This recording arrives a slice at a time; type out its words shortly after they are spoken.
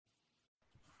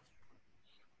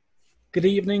Good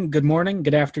evening, good morning,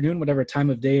 good afternoon, whatever time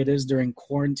of day it is during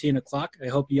quarantine o'clock. I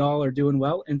hope y'all are doing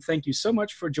well, and thank you so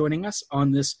much for joining us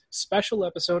on this special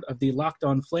episode of the Locked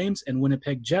On Flames and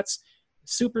Winnipeg Jets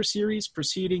Super Series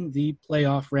preceding the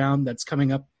playoff round that's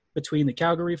coming up between the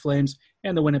Calgary Flames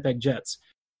and the Winnipeg Jets.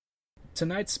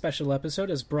 Tonight's special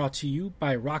episode is brought to you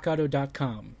by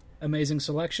RockAuto.com. Amazing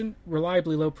selection,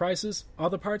 reliably low prices, all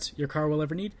the parts your car will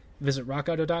ever need. Visit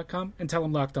RockAuto.com and tell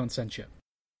them Locked On sent you.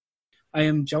 I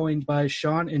am joined by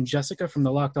Sean and Jessica from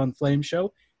the Locked On Flames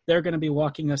show. They're going to be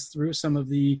walking us through some of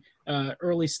the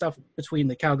early stuff between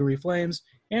the Calgary Flames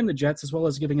and the Jets, as well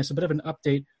as giving us a bit of an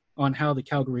update on how the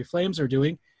Calgary Flames are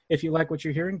doing. If you like what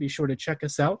you're hearing, be sure to check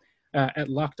us out at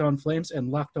Locked On Flames and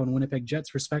Locked On Winnipeg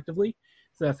Jets, respectively.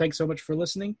 So thanks so much for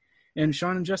listening. And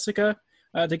Sean and Jessica,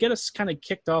 to get us kind of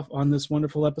kicked off on this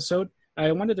wonderful episode,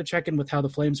 I wanted to check in with how the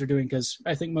Flames are doing, because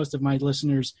I think most of my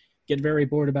listeners get very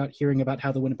bored about hearing about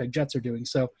how the Winnipeg Jets are doing.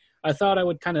 So I thought I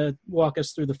would kind of walk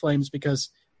us through the Flames,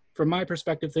 because from my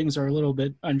perspective, things are a little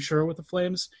bit unsure with the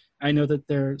Flames. I know that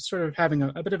they're sort of having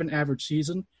a bit of an average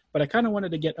season, but I kind of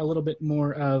wanted to get a little bit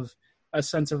more of a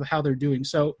sense of how they're doing.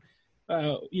 So,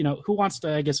 who wants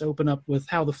to, I guess, open up with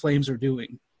how the Flames are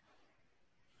doing?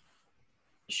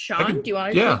 Sean, do you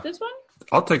want to take this one?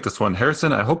 I'll take this one.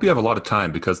 Harrison, I hope you have a lot of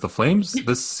time, because the Flames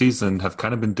this season have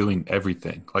kind of been doing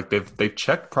everything. Like they've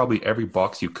checked probably every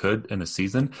box you could in a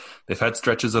season. They've had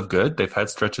stretches of good. They've had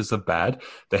stretches of bad.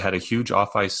 They had a huge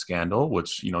off-ice scandal,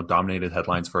 which, dominated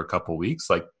headlines for a couple weeks.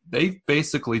 Like, they've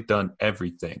basically done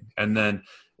everything. And then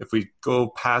if we go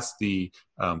past the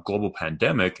global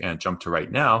pandemic and jump to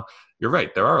right now, you're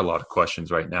right. There are a lot of questions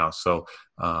right now. So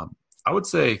I would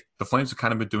say the Flames have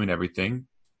kind of been doing everything.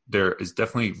 There is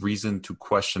definitely reason to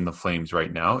question the Flames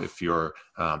right now if you're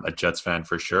a Jets fan,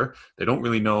 for sure. They don't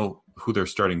really know who their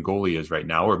starting goalie is right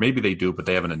now, or maybe they do, but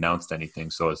they haven't announced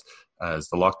anything. So as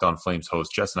the Locked On Flames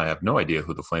host, Jess and I have no idea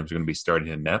who the Flames are going to be starting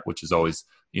in net, which is always,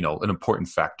 an important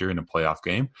factor in a playoff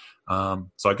game.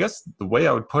 So I guess the way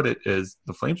I would put it is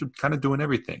the Flames are kind of doing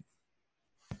everything.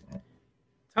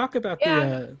 Talk about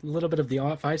the little bit of the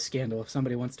off-ice scandal, if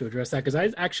somebody wants to address that, because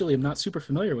I actually am not super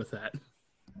familiar with that.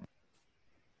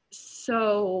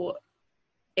 So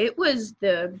it was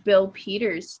the Bill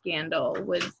Peters scandal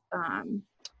with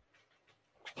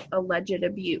alleged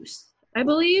abuse, I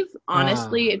believe.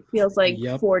 Honestly, it feels like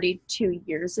 42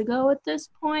 years ago at this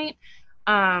point,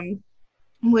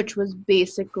 which was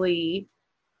basically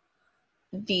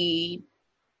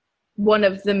one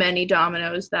of the many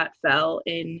dominoes that fell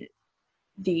in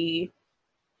the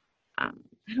I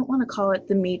don't want to call it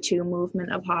the Me Too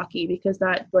movement of hockey, because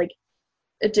that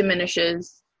it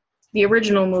diminishes the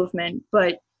original movement,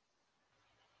 but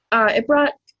it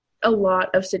brought a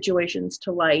lot of situations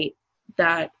to light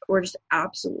that were just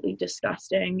absolutely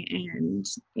disgusting and,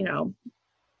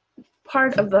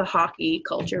 part of the hockey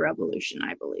culture revolution,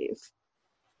 I believe.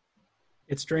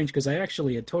 It's strange, because I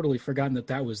actually had totally forgotten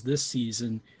that was this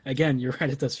season. Again, you're right,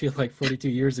 it does feel like 42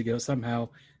 years ago somehow.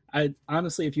 I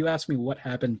honestly, if you ask me what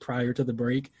happened prior to the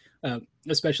break,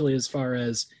 especially as far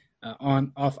as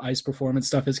off-ice performance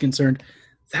stuff is concerned,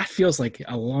 that feels like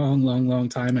a long, long, long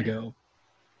time ago.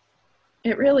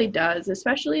 It really does,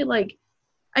 especially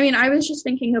I was just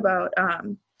thinking about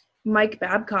Mike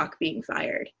Babcock being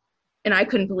fired, and I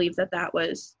couldn't believe that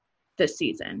was this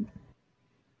season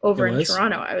over in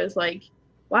Toronto. I was like,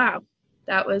 wow,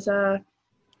 that was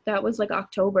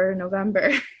October,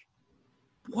 November.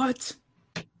 What?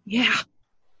 Yeah.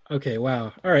 Okay,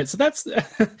 wow. All right, so that's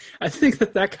I think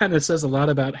that kind of says a lot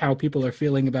about how people are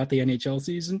feeling about the NHL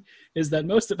season, is that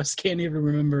most of us can't even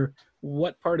remember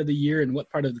what part of the year and what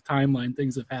part of the timeline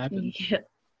things have happened. Yeah.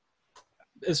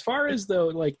 As far as,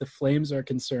 though, the Flames are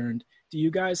concerned, do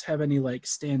you guys have any,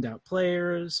 standout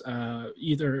players,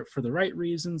 either for the right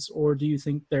reasons, or do you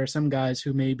think there are some guys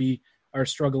who maybe are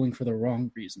struggling for the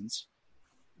wrong reasons?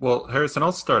 Well, Harrison,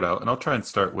 I'll start out, and I'll try and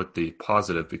start with the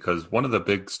positive, because one of the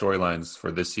big storylines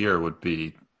for this year would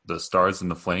be the Stars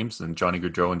and the Flames, and Johnny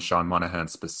Gaudreau and Sean Monahan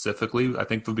specifically, I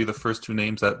think would be the first two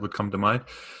names that would come to mind.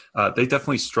 They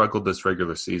definitely struggled this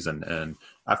regular season, and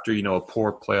after, a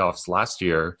poor playoffs last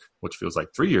year, which feels like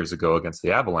 3 years ago against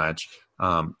the Avalanche,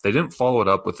 they didn't follow it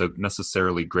up with a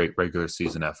necessarily great regular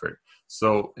season effort.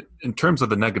 So in terms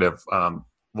of the negative,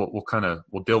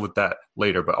 we'll deal with that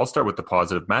later, but I'll start with the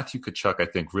positive. Matthew Tkachuk, I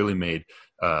think, really made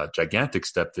a gigantic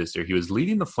step this year. He was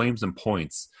leading the Flames in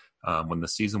points when the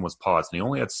season was paused, and he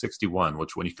only had 61,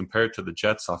 which when you compare it to the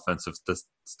Jets' offensive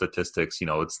statistics,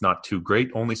 it's not too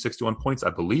great. Only 61 points.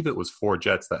 I believe it was 4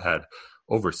 Jets that had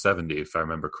over 70, if I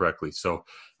remember correctly. So,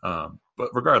 but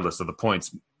regardless of the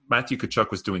points, Matthew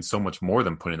Tkachuk was doing so much more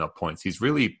than putting up points. He's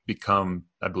really become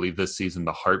I believe, this season,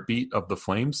 the heartbeat of the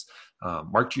Flames.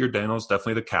 Mark Giordano is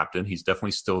definitely the captain. He's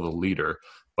definitely still the leader.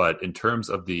 But in terms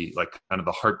of the kind of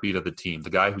the heartbeat of the team, the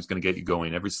guy who's going to get you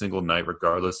going every single night,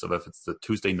 regardless of if it's the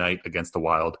Tuesday night against the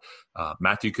Wild,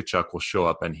 Matthew Tkachuk will show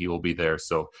up and he will be there.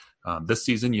 So this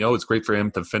season, it's great for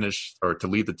him to finish or to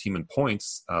lead the team in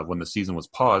points when the season was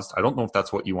paused. I don't know if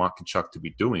that's what you want Tkachuk to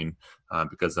be doing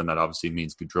because then that obviously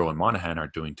means Gaudreau and Monahan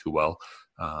aren't doing too well.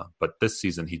 But this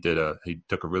season, he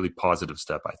took a really positive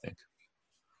step, I think.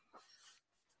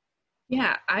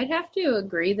 Yeah, I'd have to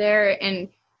agree there. And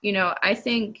I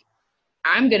think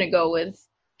I'm going to go with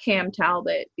Cam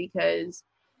Talbot because,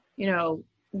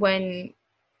 when,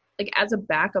 as a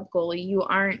backup goalie, you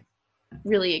aren't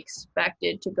really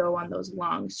expected to go on those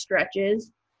long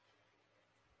stretches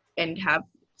and have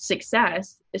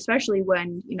success, especially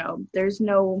when, there's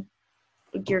no,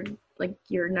 your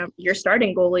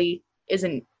starting goalie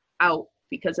isn't out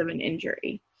because of an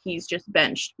injury. He's just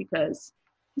benched because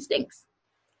he stinks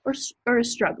or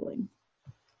is struggling.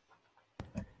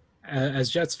 As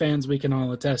Jets fans, we can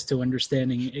all attest to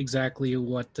understanding exactly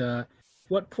what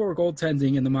poor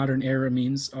goaltending in the modern era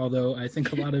means, although I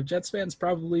think a lot of Jets fans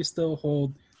probably still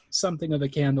hold something of a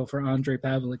candle for Andrei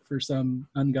Pavlik for some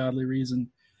ungodly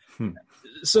reason.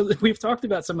 So we've talked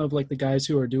about some of the guys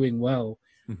who are doing well,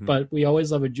 but we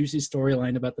always love a juicy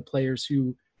storyline about the players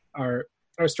who are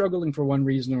struggling for one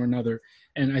reason or another.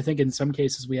 And I think in some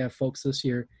cases we have folks this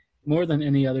year more than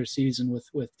any other season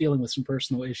with dealing with some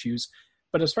personal issues.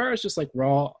 But as far as just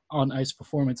raw on ice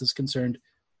performance is concerned,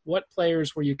 what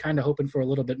players were you kind of hoping for a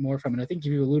little bit more from? And I think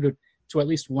you alluded to at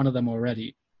least one of them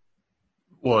already.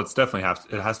 Well, it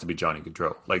has to be Johnny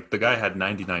Gaudreau. The guy had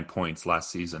 99 points last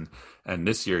season, and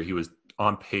this year he was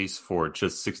on pace for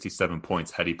just 67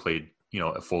 points had he played,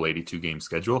 a full 82 game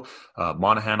schedule.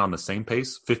 Monahan on the same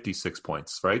pace, 56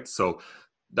 points, right? So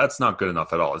that's not good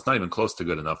enough at all. It's not even close to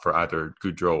good enough for either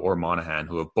Gaudreau or Monahan,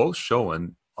 who have both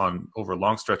shown on over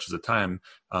long stretches of time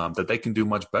that they can do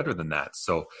much better than that.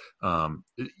 So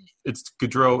it's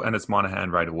Gaudreau and it's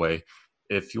Monahan right away.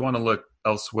 If you want to look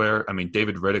elsewhere,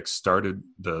 David Rittich started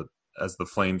as the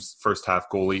Flames' first half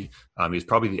goalie. He's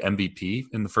probably the MVP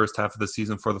in the first half of the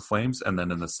season for the Flames. And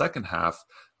then in the second half,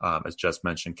 as Jess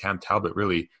mentioned, Cam Talbot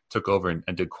really took over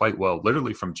and did quite well,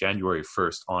 literally from January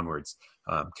 1st onwards.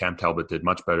 Cam Talbot did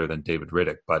much better than David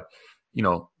Rittich. But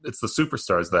it's the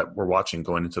superstars that we're watching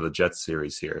going into the Jets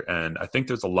series here. And I think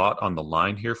there's a lot on the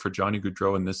line here for Johnny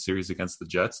Gaudreau in this series against the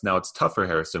Jets. Now, it's tougher,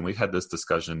 Harrison. We've had this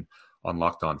discussion on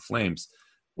Locked On Flames.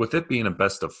 With it being a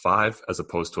best of 5 as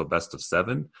opposed to a best of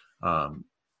 7,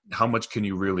 how much can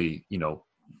you really,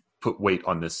 put weight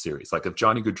on this series? If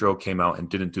Johnny Gaudreau came out and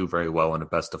didn't do very well in a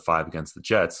best of 5 against the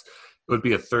Jets, it would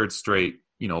be a third straight,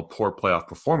 poor playoff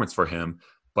performance for him.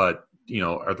 But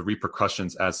are the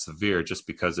repercussions as severe just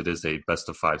because it is a best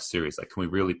of 5 series? Can we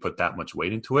really put that much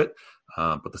weight into it?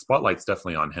 But the spotlight's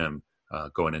definitely on him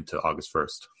going into August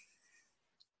 1st.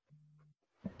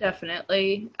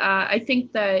 Definitely. I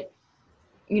think that,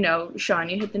 Sean,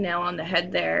 you hit the nail on the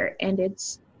head there, and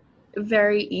it's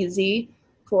very easy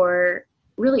for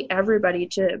really everybody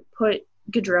to put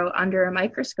Gaudreau under a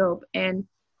microscope. And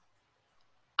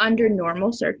under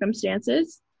normal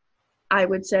circumstances, I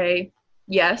would say,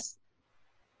 yes,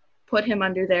 put him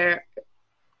under there,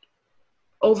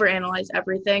 overanalyze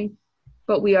everything,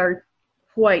 but we are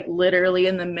quite literally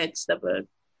in the midst of a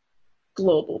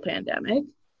global pandemic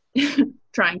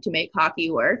trying to make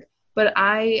hockey work. But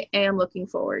I am looking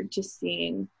forward to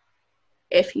seeing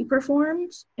if he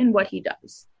performs and what he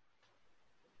does.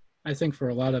 I think for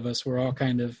a lot of us, we're all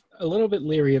kind of a little bit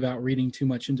leery about reading too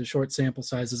much into short sample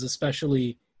sizes,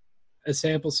 especially a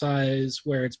sample size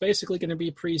where it's basically going to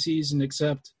be preseason,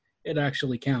 except it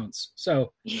actually counts.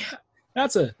 So yeah,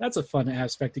 that's a fun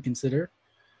aspect to consider.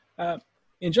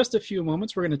 In just a few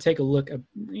moments, we're going to take a look at,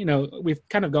 we've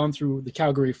kind of gone through the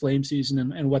Calgary Flame season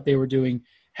and what they were doing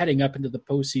heading up into the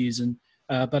postseason.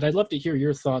 But I'd love to hear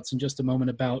your thoughts in just a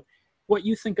moment about what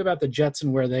you think about the Jets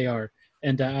and where they are.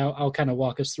 And I'll kind of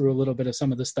walk us through a little bit of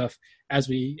some of the stuff as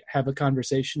we have a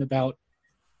conversation about,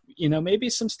 maybe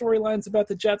some storylines about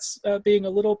the Jets being a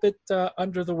little bit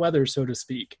under the weather, so to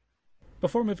speak.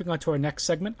 Before moving on to our next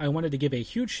segment, I wanted to give a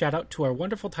huge shout out to our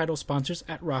wonderful title sponsors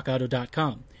at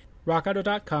RockAuto.com.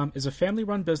 RockAuto.com is a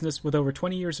family-run business with over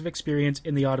 20 years of experience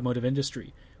in the automotive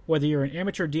industry. Whether you're an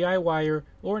amateur DIYer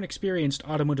or an experienced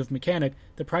automotive mechanic,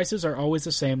 the prices are always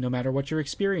the same no matter what your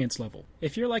experience level.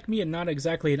 If you're like me and not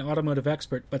exactly an automotive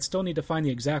expert but still need to find the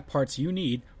exact parts you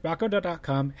need,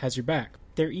 RockAuto.com has your back.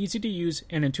 Their easy-to-use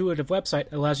and intuitive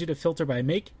website allows you to filter by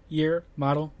make, year,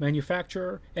 model,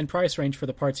 manufacturer, and price range for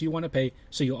the parts you want to pay,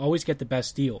 so you'll always get the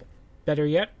best deal. Better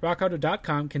yet,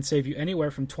 RockAuto.com can save you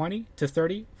anywhere from 20 to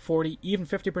 30, 40, even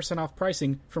 50% off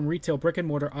pricing from retail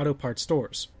brick-and-mortar auto parts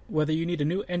stores. Whether you need a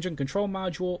new engine control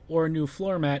module or a new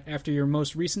floor mat after your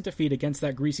most recent defeat against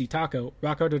that greasy taco,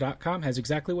 RockAuto.com has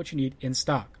exactly what you need in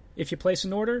stock. If you place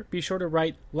an order, be sure to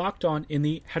write "Locked On" in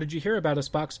the "How did you hear about us"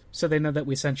 box so they know that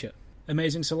we sent you.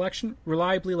 Amazing selection,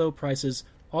 reliably low prices,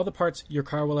 all the parts your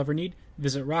car will ever need.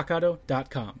 Visit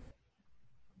RockAuto.com.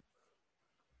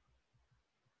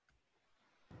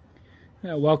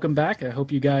 Welcome back. I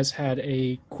hope you guys had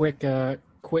a quick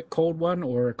cold one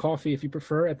or a coffee if you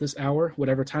prefer at this hour,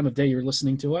 whatever time of day you're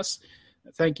listening to us.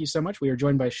 Thank you so much. We are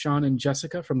joined by Sean and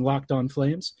Jessica from Locked On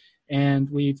Flames, and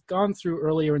we've gone through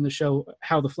earlier in the show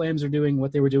how the Flames are doing,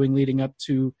 what they were doing leading up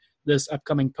to this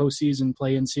upcoming postseason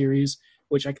play-in series,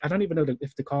 which I don't even know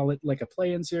if to call it like a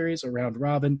play-in series or round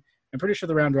robin. I'm pretty sure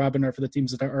the round robin are for the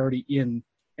teams that are already in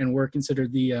and were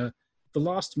considered the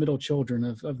lost middle children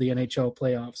of the NHL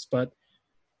playoffs. But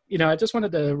I just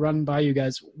wanted to run by you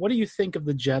guys. What do you think of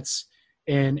the Jets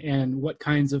and what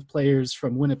kinds of players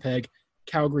from Winnipeg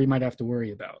Calgary might have to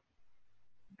worry about?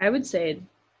 I would say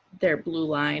their blue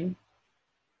line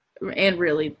and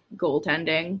really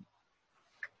goaltending,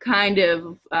 kind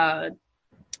of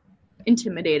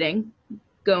intimidating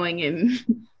going in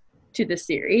to the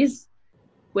series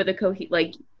with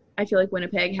a I feel like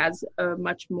Winnipeg has a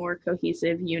much more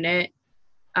cohesive unit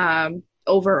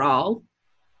overall.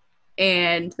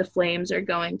 And the Flames are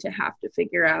going to have to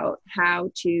figure out how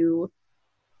to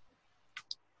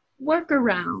work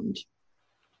around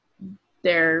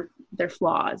their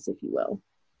flaws, if you will.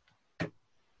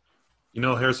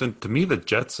 Harrison, to me, the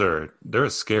Jets they're a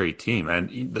scary team.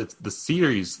 And the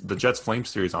series, the Jets-Flames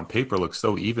series on paper looks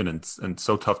so even and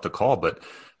so tough to call. But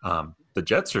the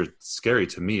Jets are scary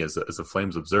to me as a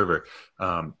Flames observer.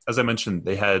 As I mentioned,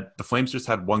 the Flames just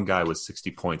had one guy with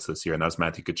 60 points this year, and that was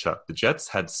Matthew Tkachuk. The Jets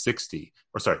had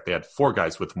they had 4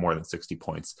 guys with more than 60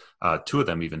 points, 2 of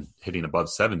them even hitting above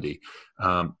 70.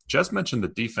 Jess mentioned the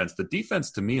defense. The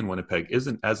defense to me in Winnipeg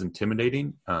isn't as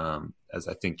intimidating as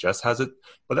I think Jess has it,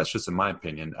 but that's just in my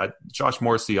opinion. Josh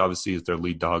Morrissey obviously is their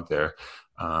lead dog there.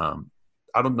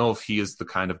 I don't know if he is the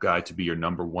kind of guy to be your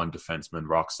number one defenseman,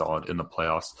 rock solid in the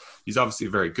playoffs. He's obviously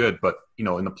very good, but in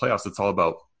the playoffs, it's all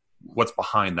about what's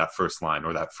behind that first line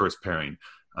or that first pairing.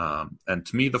 And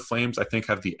to me, the Flames, I think,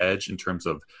 have the edge in terms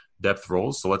of depth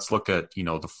roles. So let's look at,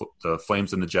 the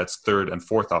Flames and the Jets' third and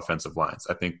fourth offensive lines.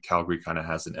 I think Calgary kind of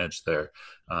has an edge there.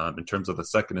 In terms of the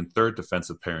second and third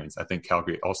defensive pairings, I think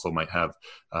Calgary also might have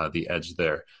the edge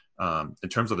there. In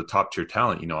terms of the top tier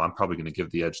talent, I'm probably going to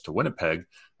give the edge to Winnipeg.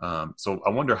 So I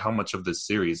wonder how much of this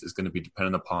series is going to be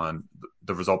dependent upon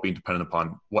the result being dependent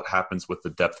upon what happens with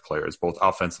the depth players, both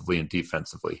offensively and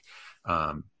defensively.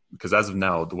 Because as of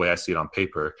now, the way I see it on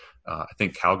paper, I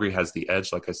think Calgary has the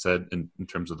edge, like I said, in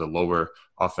terms of the lower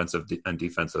offensive and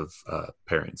defensive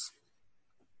pairings.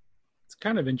 It's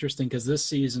kind of interesting because this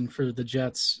season for the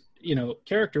Jets,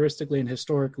 characteristically and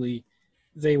historically,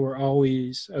 they were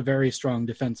always a very strong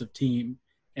defensive team.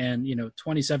 And,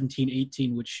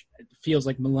 2017-18, which feels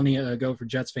like millennia ago for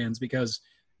Jets fans, because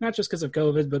not just because of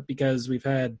COVID, but because we've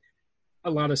had a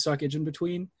lot of suckage in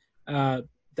between.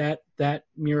 That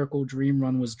miracle dream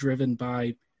run was driven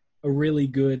by a really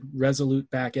good,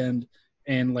 resolute back end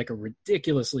and like a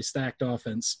ridiculously stacked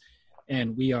offense.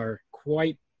 And we are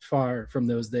quite far from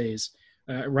those days.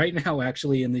 Right now,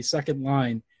 actually, in the second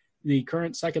line, the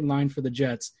current second line for the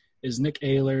Jets is Nick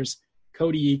Ehlers,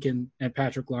 Cody Eakin, and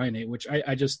Patrick Laine, which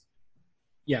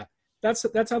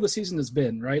that's how the season has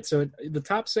been, right? So the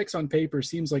top 6 on paper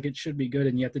seems like it should be good,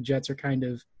 and yet the Jets are kind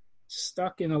of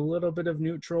stuck in a little bit of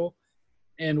neutral.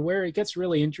 And where it gets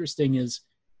really interesting is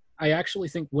I actually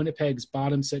think Winnipeg's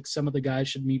bottom 6, some of the guys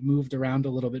should be moved around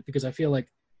a little bit because I feel like,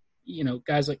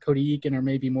 guys like Cody Eakin are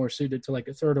maybe more suited to like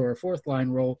a third or a fourth line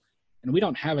role, and we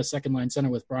don't have a second line center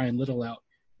with Brian Little out.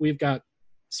 We've got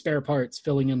spare parts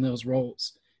filling in those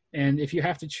roles. And if you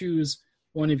have to choose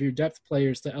one of your depth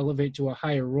players to elevate to a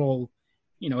higher role,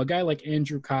 a guy like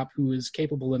Andrew Kopp, who is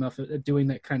capable enough at doing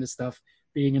that kind of stuff,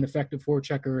 being an effective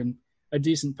forechecker and a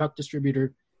decent puck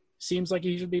distributor, seems like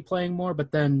he should be playing more.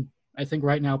 But then I think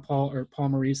right now Paul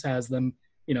Maurice has them,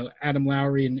 Adam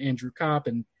Lowry and Andrew Kopp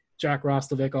and Jack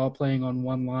Roslovic all playing on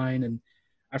one line. And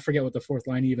I forget what the fourth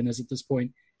line even is at this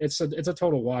point. It's a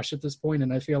total wash at this point.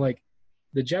 And I feel like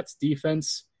the Jets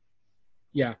defense,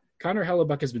 Connor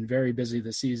Hellebuck has been very busy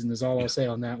this season is all I'll say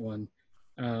on that one.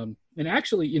 And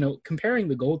actually, comparing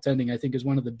the goaltending, I think is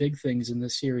one of the big things in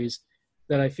this series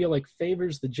that I feel like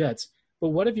favors the Jets. But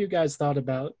what have you guys thought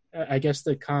about, I guess,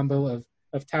 the combo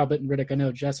of Talbot and Rittich? I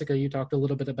know, Jessica, you talked a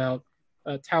little bit about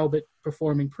Talbot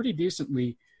performing pretty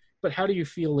decently but how do you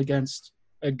feel against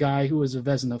a guy who was a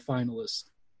Vezina finalist?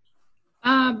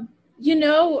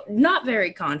 Not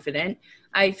very confident.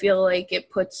 I feel like it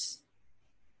puts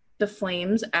the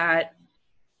Flames at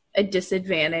a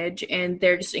disadvantage, and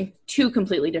they're just in two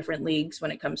completely different leagues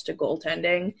when it comes to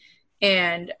goaltending.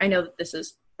 And I know that this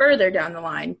is further down the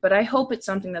line, but I hope it's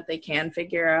something that they can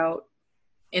figure out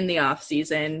in the off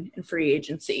season and free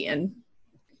agency. And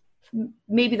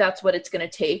maybe that's what it's going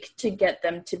to take to get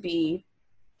them to be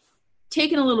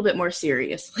taken a little bit more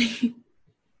seriously.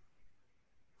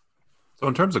 So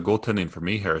in terms of goaltending for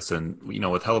me, Harrison,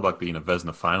 with Hellebuyck being a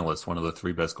Vezina finalist, one of the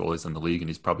three best goalies in the league, and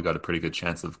he's probably got a pretty good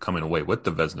chance of coming away with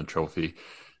the Vezina trophy,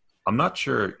 I'm not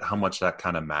sure how much that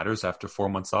kind of matters after 4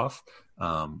 months off.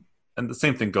 And the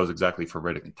same thing goes exactly for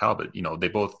Rittich and Talbot. They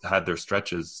both had their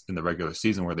stretches in the regular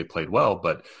season where they played well,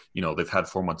 but, they've had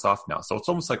 4 months off now. So it's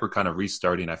almost like we're kind of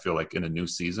restarting, I feel like, in a new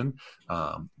season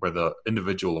where the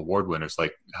individual award winners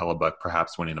like Hellebuyck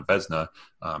perhaps winning a Vezina,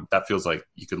 that feels like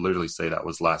you could literally say that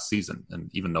was last season. And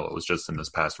even though it was just in this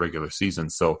past regular season.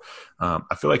 So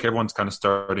I feel like everyone's kind of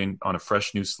starting on a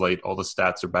fresh new slate. All the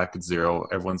stats are back at zero.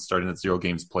 Everyone's starting at 0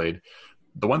 games played.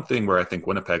 The one thing where I think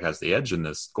Winnipeg has the edge in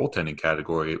this goaltending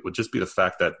category would just be the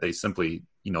fact that they simply,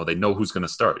 they know who's going to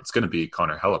start. It's going to be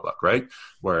Connor Hellebuyck, right?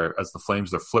 Whereas the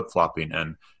Flames, they're flip-flopping.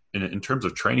 And in terms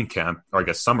of training camp, or I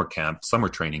guess summer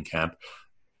training camp,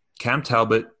 Cam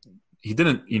Talbot, he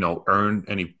didn't, earn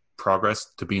any progress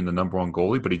to being the number one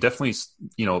goalie, but he definitely,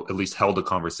 at least held a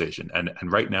conversation.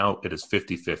 And right now it is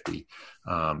 50-50.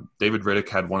 David Rittich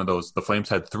had one of those. The Flames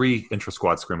had 3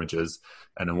 intra-squad scrimmages,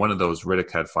 and in one of those,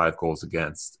 Rittich had 5 goals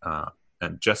against.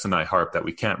 And Jess and I harp that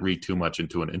we can't read too much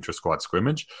into an intra-squad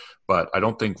scrimmage, but I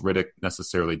don't think Rittich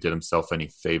necessarily did himself any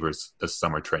favors this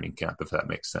summer training camp, if that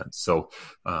makes sense. So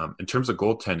in terms of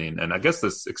goaltending, and I guess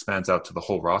this expands out to the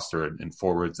whole roster and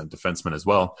forwards and defensemen as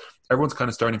well, everyone's kind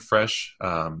of starting fresh.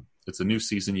 It's a new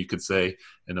season, you could say,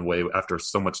 in a way, after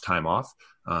so much time off.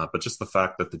 But just the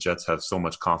fact that the Jets have so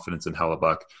much confidence in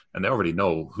Hellebuyck, and they already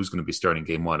know who's going to be starting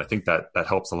game one, I think that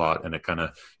helps a lot. And it kind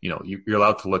of, you're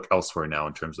allowed to look elsewhere now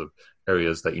in terms of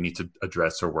areas that you need to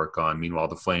address or work on. Meanwhile,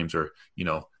 the Flames are,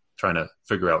 trying to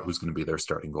figure out who's going to be their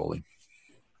starting goalie.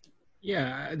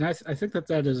 Yeah, and I think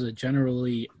that is a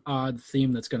generally odd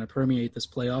theme that's going to permeate this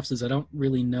playoffs, is I don't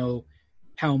really know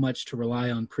how much to rely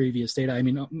on previous data. I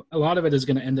mean, a lot of it is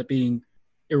going to end up being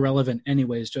irrelevant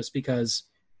anyways, just because,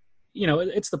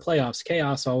 it's the playoffs.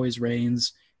 Chaos always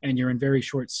reigns, and you're in very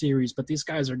short series, but these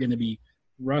guys are going to be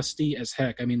rusty as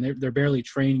heck. I mean, they're barely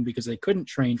training because they couldn't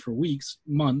train for weeks,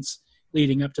 months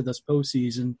leading up to this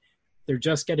postseason. They're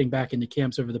just getting back into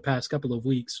camps over the past couple of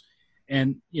weeks,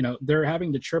 and, they're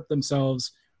having to chirp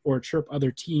themselves or chirp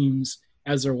other teams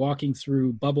as they're walking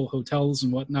through bubble hotels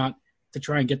and whatnot to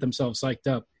try and get themselves psyched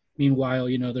up. Meanwhile,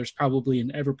 there's probably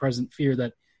an ever-present fear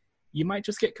that you might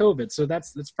just get COVID. So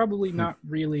that's probably not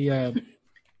really an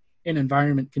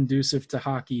environment conducive to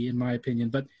hockey, in my opinion.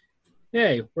 But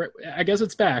hey, I guess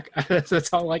it's back.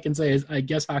 That's all I can say is I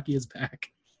guess hockey is back.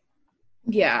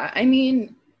 Yeah, I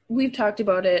mean, we've talked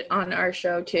about it on our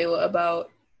show too,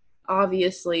 about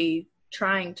obviously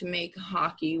trying to make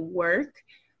hockey work.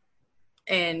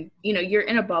 And, you're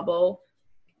in a bubble.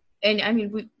 And I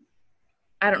mean,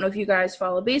 I don't know if you guys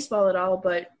follow baseball at all,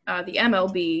 but the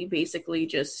MLB basically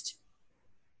just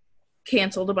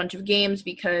canceled a bunch of games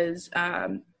because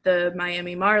the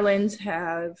Miami Marlins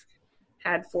have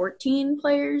had 14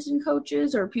 players and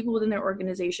coaches or people within their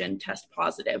organization test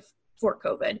positive for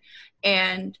COVID.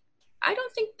 And I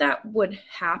don't think that would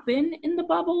happen in the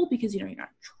bubble because, you're not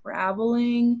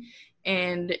traveling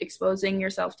and exposing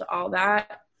yourself to all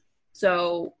that.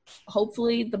 So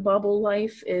hopefully the bubble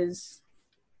life is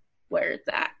where it's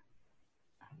at.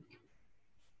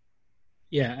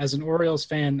 Yeah, as an Orioles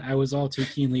fan, I was all too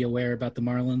keenly aware about the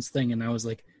Marlins thing, and I was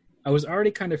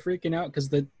already kind of freaking out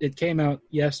because it came out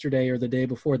yesterday or the day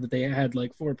before that they had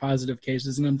 4 positive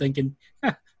cases, and I'm thinking,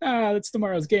 that's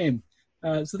tomorrow's game.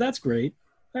 So that's great.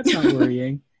 That's not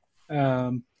worrying,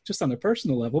 just on a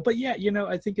personal level. But yeah,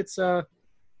 I think it's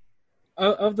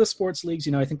of the sports leagues,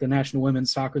 I think the National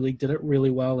Women's Soccer League did it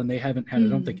really well, and they haven't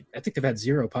had, I think they've had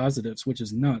 0 positives, which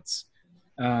is nuts.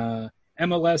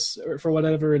 MLS, for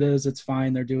whatever it is, it's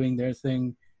fine. They're doing their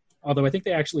thing. Although I think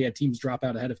they actually had teams drop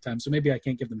out ahead of time, so maybe I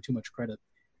can't give them too much credit.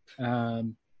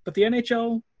 But the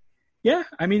NHL, yeah,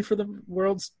 I mean, for the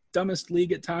world's dumbest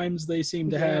league at times, they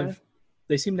seem to have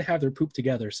their poop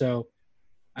together. So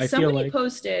somebody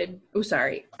posted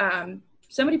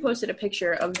a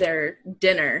picture of their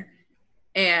dinner,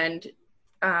 and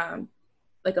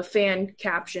a fan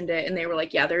captioned it, and they were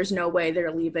like, yeah, there's no way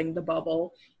they're leaving the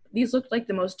bubble. These looked like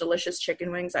the most delicious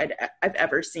chicken wings I've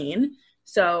ever seen.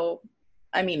 So,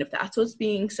 I mean, if that's what's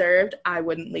being served, I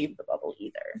wouldn't leave the bubble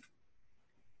either.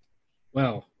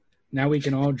 Well, now we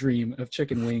can all dream of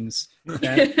chicken wings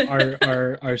that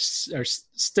are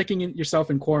sticking yourself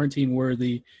in quarantine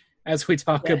worthy, as we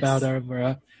talk about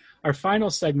our final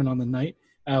segment on the night,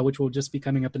 which will just be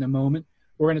coming up in a moment.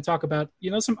 We're going to talk about,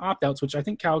 some opt-outs, which I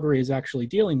think Calgary is actually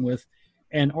dealing with,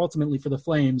 and ultimately for the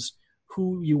Flames,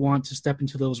 who you want to step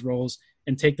into those roles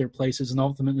and take their places and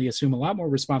ultimately assume a lot more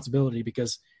responsibility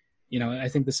because, I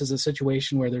think this is a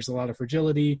situation where there's a lot of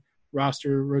fragility.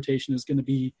 Roster rotation is going to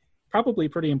be probably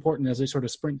pretty important as they sort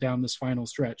of sprint down this final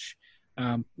stretch.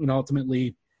 And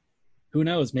ultimately, who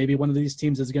knows, maybe one of these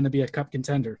teams is going to be a cup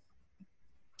contender.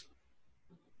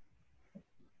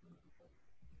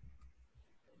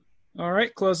 All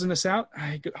right, closing this out.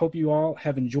 I hope you all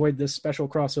have enjoyed this special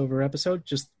crossover episode,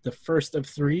 just the first of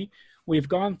 3. We've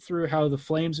gone through how the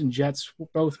Flames and Jets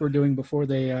both were doing before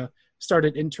they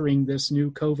started entering this new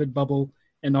COVID bubble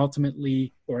and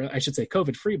ultimately, or I should say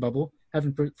COVID-free bubble.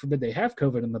 Heaven forbid they have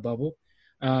COVID in the bubble.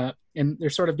 And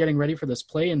they're sort of getting ready for this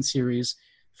play-in series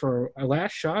for a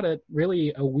last shot at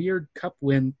really a weird cup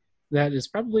win that is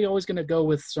probably always going to go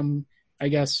with some, I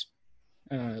guess,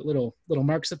 little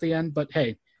marks at the end. But,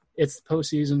 hey, it's the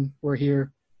postseason. We're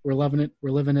here. We're loving it.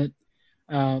 We're living it.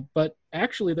 But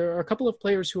actually, there are a couple of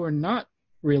players who are not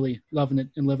really loving it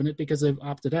and living it because they've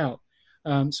opted out.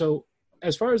 So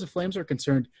as far as the Flames are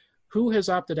concerned, who has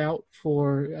opted out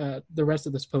for the rest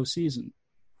of this postseason?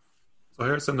 So,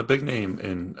 Harrison, the big name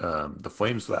in the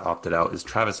Flames that opted out is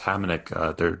Travis Hamonic,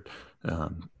 their,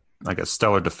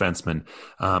 stellar defenseman.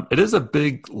 It is a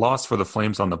big loss for the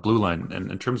Flames on the blue line, and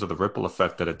in terms of the ripple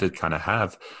effect that it did kind of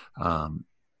have,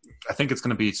 I think it's going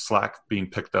to be slack being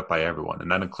picked up by everyone,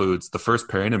 and that includes the first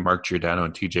pairing in Mark Giordano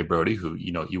and TJ Brody, who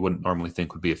you wouldn't normally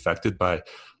think would be affected by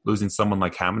losing someone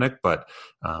like Hamonic, but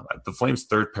the Flames'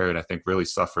 third pairing I think really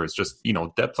suffers. Just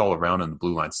depth all around, and the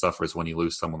blue line suffers when you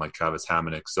lose someone like Travis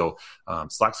Hamonic. So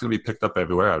slack's going to be picked up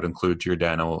everywhere. I would include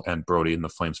Giordano and Brody in the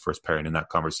Flames' first pairing in that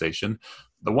conversation.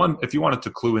 The one, if you wanted to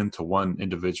clue into one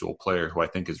individual player who I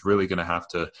think is really going to have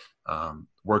to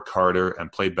work harder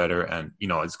and play better, and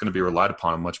it's going to be relied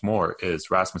upon much more,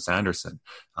 is Rasmus Andersson.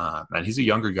 And he's a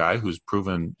younger guy who's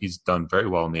proven he's done very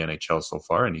well in the NHL so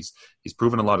far, and he's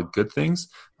proven a lot of good things.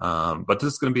 But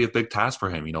this is going to be a big task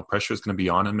for him. Pressure is going to be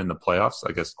on him in the playoffs,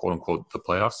 I guess, quote unquote, the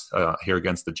playoffs here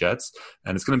against the Jets.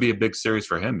 And it's going to be a big series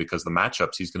for him because the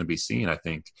matchups he's going to be seeing, I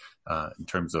think, in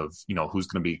terms of, who's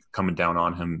going to be coming down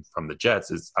on him from the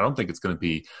Jets, I don't think it's going to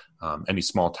be any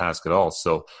small task at all.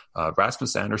 So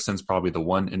Rasmus Andersson's probably the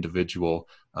one individual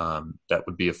that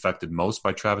would be affected most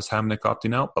by Travis Hamonic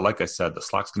opting out. But like I said, the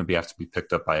slack's going to have to be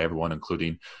picked up by everyone,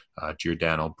 including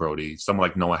Giordano, Brody, someone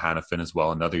like Noah Hanifin as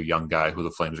well, another young guy who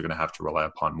the Flames are going to have to rely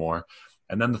upon more.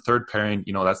 And then the third pairing,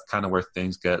 that's kind of where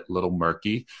things get a little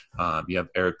murky. You have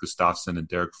Eric Gustafsson and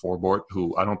Derek Forbort,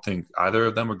 who I don't think either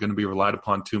of them are going to be relied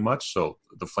upon too much. So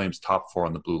the Flames' top 4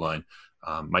 on the blue line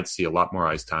might see a lot more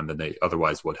ice time than they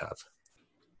otherwise would have.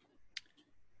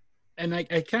 And I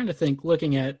kind of think,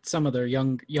 looking at some of their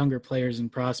younger players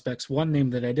and prospects, one name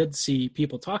that I did see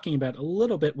people talking about a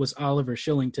little bit was Oliver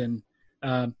Kylington.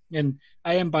 And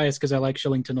I am biased because I like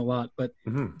Kylington a lot, but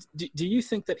do you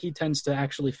think that he tends to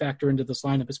actually factor into this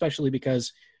lineup, especially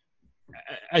because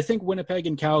I think Winnipeg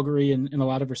and Calgary, in a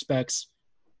lot of respects,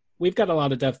 we've got a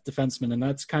lot of depth defensemen, and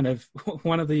that's kind of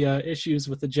one of the issues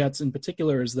with the Jets in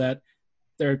particular, is that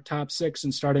their top 6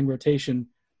 in starting rotation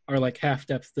are like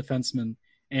half-depth defensemen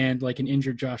and like an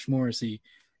injured Josh Morrissey.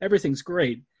 Everything's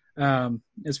great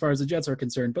as far as the Jets are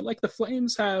concerned, but like the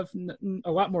Flames have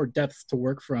a lot more depth to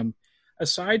work from.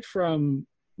 Aside from,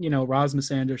 Rasmus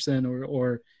Andersson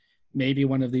or maybe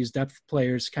one of these depth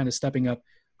players kind of stepping up,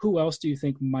 who else do you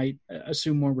think might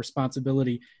assume more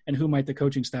responsibility, and who might the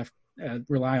coaching staff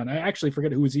rely on? I actually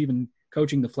forget who's even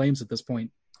coaching the Flames at this point.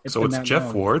 It's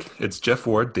Jeff Ward. It's Jeff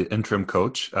Ward, the interim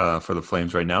coach for the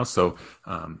Flames right now. So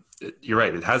you're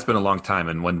right. It has been a long time.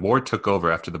 And when Ward took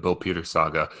over after the Bill Peters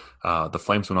saga, the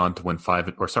Flames went on to win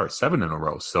 7 in a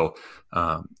row. So,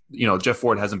 Jeff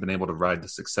Ward hasn't been able to ride the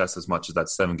success as much as that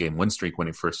 7-game win streak when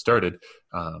he first started.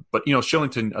 But,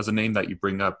 Kylington, as a name that you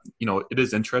bring up, it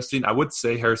is interesting. I would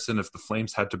say, Harrison, if the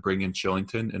Flames had to bring in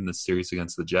Kylington in the series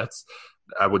against the Jets,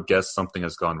 I would guess something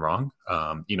has gone wrong.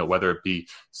 Whether it be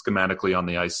schematically on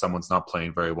the ice, someone's not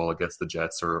playing very well against the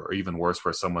Jets, or even worse,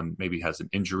 where someone maybe has an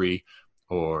injury,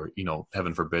 or,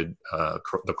 heaven forbid,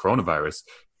 the coronavirus.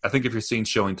 I think if you're seeing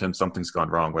Kylington, something's gone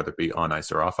wrong, whether it be on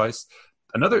ice or off ice.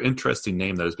 Another interesting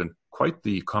name that has been quite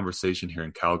the conversation here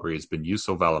in Calgary has been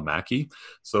Juuso Välimäki.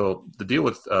 So the deal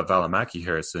with Välimäki,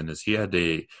 Harrison, is he had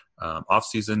a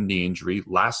off-season knee injury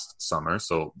last summer,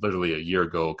 so literally a year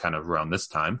ago, kind of around this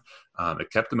time.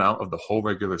 It kept him out of the whole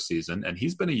regular season, and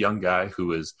he's been a young guy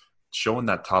who is showing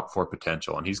that top 4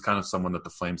 potential, and he's kind of someone that the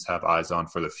Flames have eyes on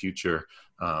for the future.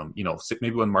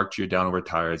 Maybe when Mark Giordano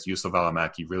retires, Juuso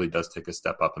Välimäki really does take a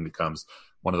step up and becomes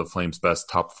one of the Flames' best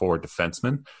top 4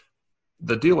 defensemen.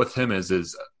 The deal with him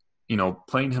is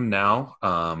playing him now,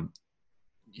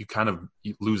 you kind of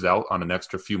lose out on an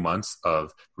extra few months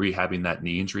of rehabbing that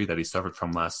knee injury that he suffered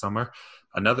from last summer.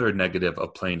 Another negative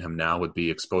of playing him now would be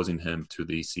exposing him to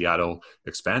the Seattle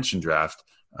expansion draft.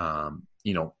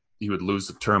 He would lose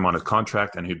the term on his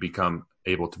contract and he'd become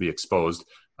able to be exposed.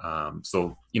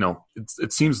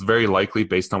 It seems very likely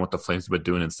based on what the Flames have been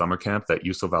doing in summer camp that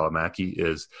Juuso Välimäki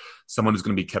is someone who's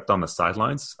going to be kept on the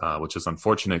sidelines, which is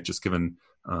unfortunate just given,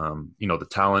 the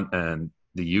talent and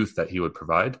the youth that he would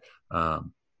provide.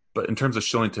 But in terms of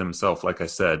Shillington himself, like I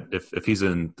said, if he's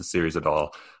in the series at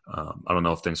all, I don't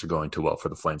know if things are going too well for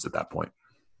the Flames at that point.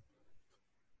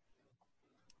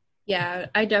 Yeah,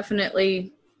 I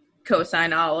definitely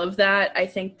co-sign all of that. I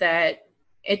think that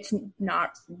it's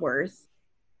not worth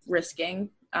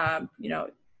risking,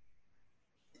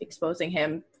 exposing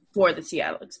him for the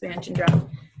Seattle expansion draft.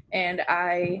 And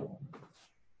I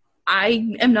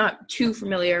am not too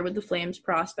familiar with the Flames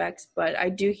prospects, but I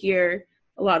do hear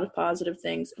a lot of positive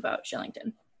things about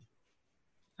Shillington.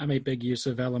 I'm a big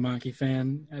Juuso Välimäki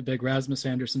fan, a big Rasmus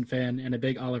Andersson fan, and a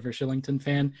big Oliver Shillington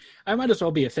fan. I might as well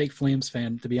be a fake Flames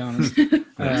fan, to be honest.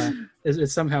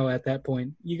 It's somehow at that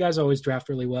point. You guys always draft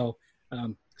really well,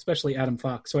 especially Adam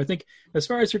Fox. So I think as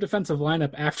far as your defensive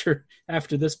lineup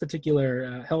after this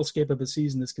particular hellscape of a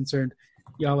season is concerned,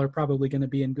 y'all are probably going to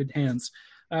be in good hands.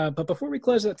 But before we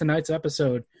close out tonight's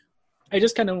episode, I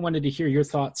just kind of wanted to hear your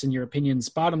thoughts and your opinions.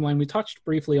 Bottom line, we touched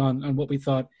briefly on what we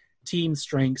thought team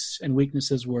strengths and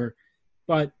weaknesses were,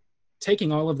 but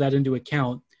taking all of that into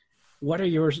account, what are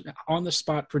your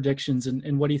on-the-spot predictions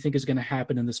and what do you think is going to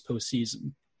happen in this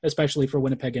postseason, especially for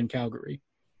Winnipeg and Calgary?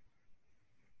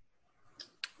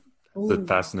 It's a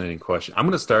fascinating question. I'm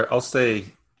going to start. I'll say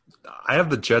I have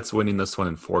the Jets winning this one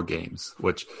in 4 games,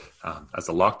 which as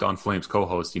a Locked On Flames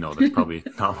co-host, that's probably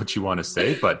not what you want to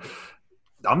say, but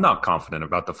I'm not confident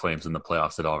about the Flames in the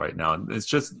playoffs at all right now. It's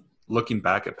just looking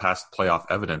back at past playoff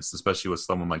evidence, especially with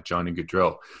someone like Johnny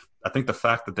Gaudreau. I think the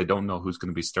fact that they don't know who's going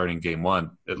to be starting game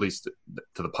 1, at least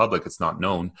to the public, it's not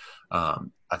known.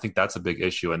 I think that's a big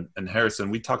issue. And Harrison,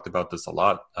 we talked about this a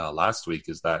lot last week,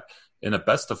 is that in a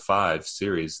best of 5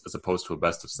 series, as opposed to a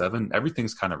best of 7,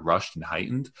 everything's kind of rushed and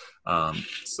heightened.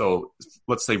 So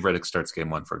let's say Rittich starts game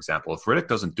 1, for example. If Rittich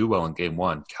doesn't do well in game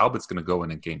 1, Calvert's going to go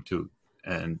in game 2.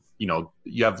 And,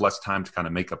 you have less time to kind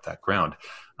of make up that ground.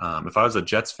 If I was a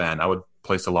Jets fan, I would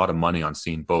place a lot of money on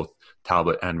seeing both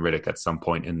Talbot and Rittich at some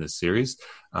point in this series.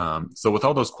 So with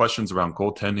all those questions around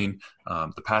goaltending,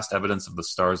 the past evidence of the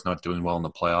Stars not doing well in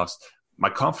the playoffs, my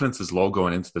confidence is low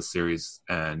going into the series.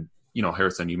 And,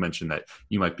 Harrison, you mentioned that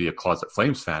you might be a closet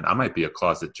Flames fan. I might be a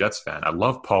closet Jets fan. I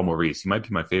love Paul Maurice. He might be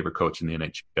my favorite coach in the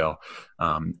NHL.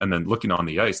 And then looking on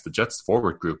the ice, the Jets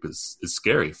forward group is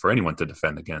scary for anyone to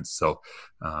defend against. So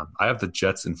I have the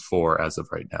Jets in 4 as of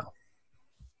right now.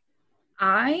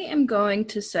 I am going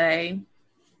to say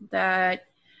that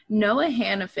Noah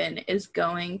Hannafin is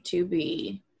going to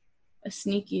be a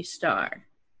sneaky star.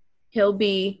 He'll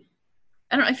be,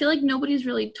 I feel like nobody's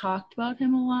really talked about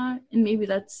him a lot, and maybe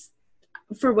that's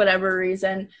for whatever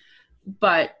reason,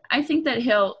 but I think that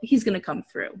he's going to come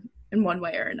through in one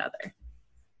way or another.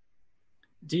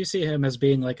 Do you see him as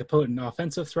being like a potent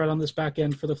offensive threat on this back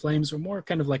end for the Flames, or more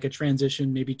kind of like a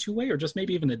transition, maybe 2-way, or just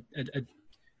maybe even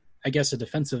a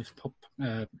defensive,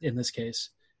 in this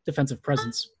case, defensive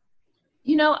presence?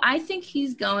 I think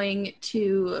he's going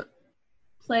to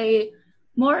play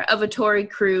more of a Torrey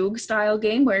Krug style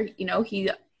game where, he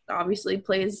obviously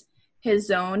plays his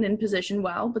zone and position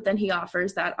well, but then he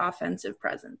offers that offensive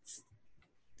presence.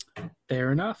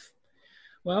 Fair enough.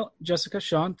 Well, Jessica,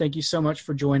 Sean, thank you so much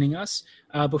for joining us.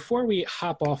 Before we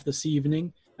hop off this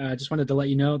evening, I just wanted to let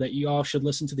you know that you all should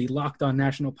listen to the Locked On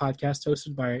National podcast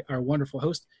hosted by our wonderful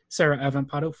host, Sarah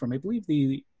Avampato, from, I believe,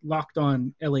 the Locked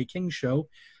On LA Kings show.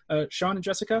 Sean and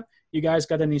Jessica, you guys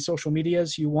got any social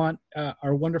medias you want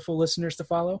our wonderful listeners to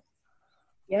follow?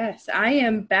 Yes, I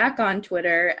am back on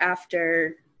Twitter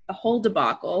after a whole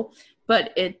debacle,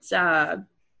 but it's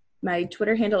my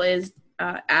Twitter handle is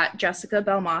at Jessica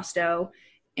Belmosto,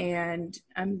 and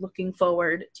I'm looking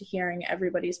forward to hearing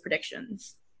everybody's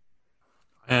predictions.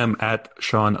 I am at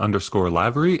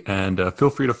Sean_Lavery, and feel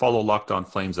free to follow Locked On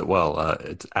Flames as well.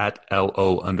 It's at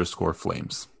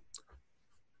LO_Flames.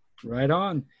 Right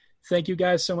on. Thank you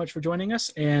guys so much for joining us.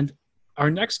 And our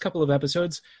next couple of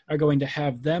episodes are going to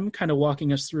have them kind of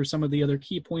walking us through some of the other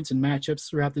key points and matchups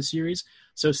throughout the series.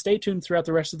 So stay tuned throughout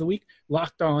the rest of the week.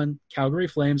 Locked On Calgary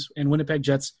Flames and Winnipeg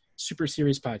Jets Super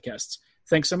Series podcasts.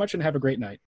 Thanks so much and have a great night.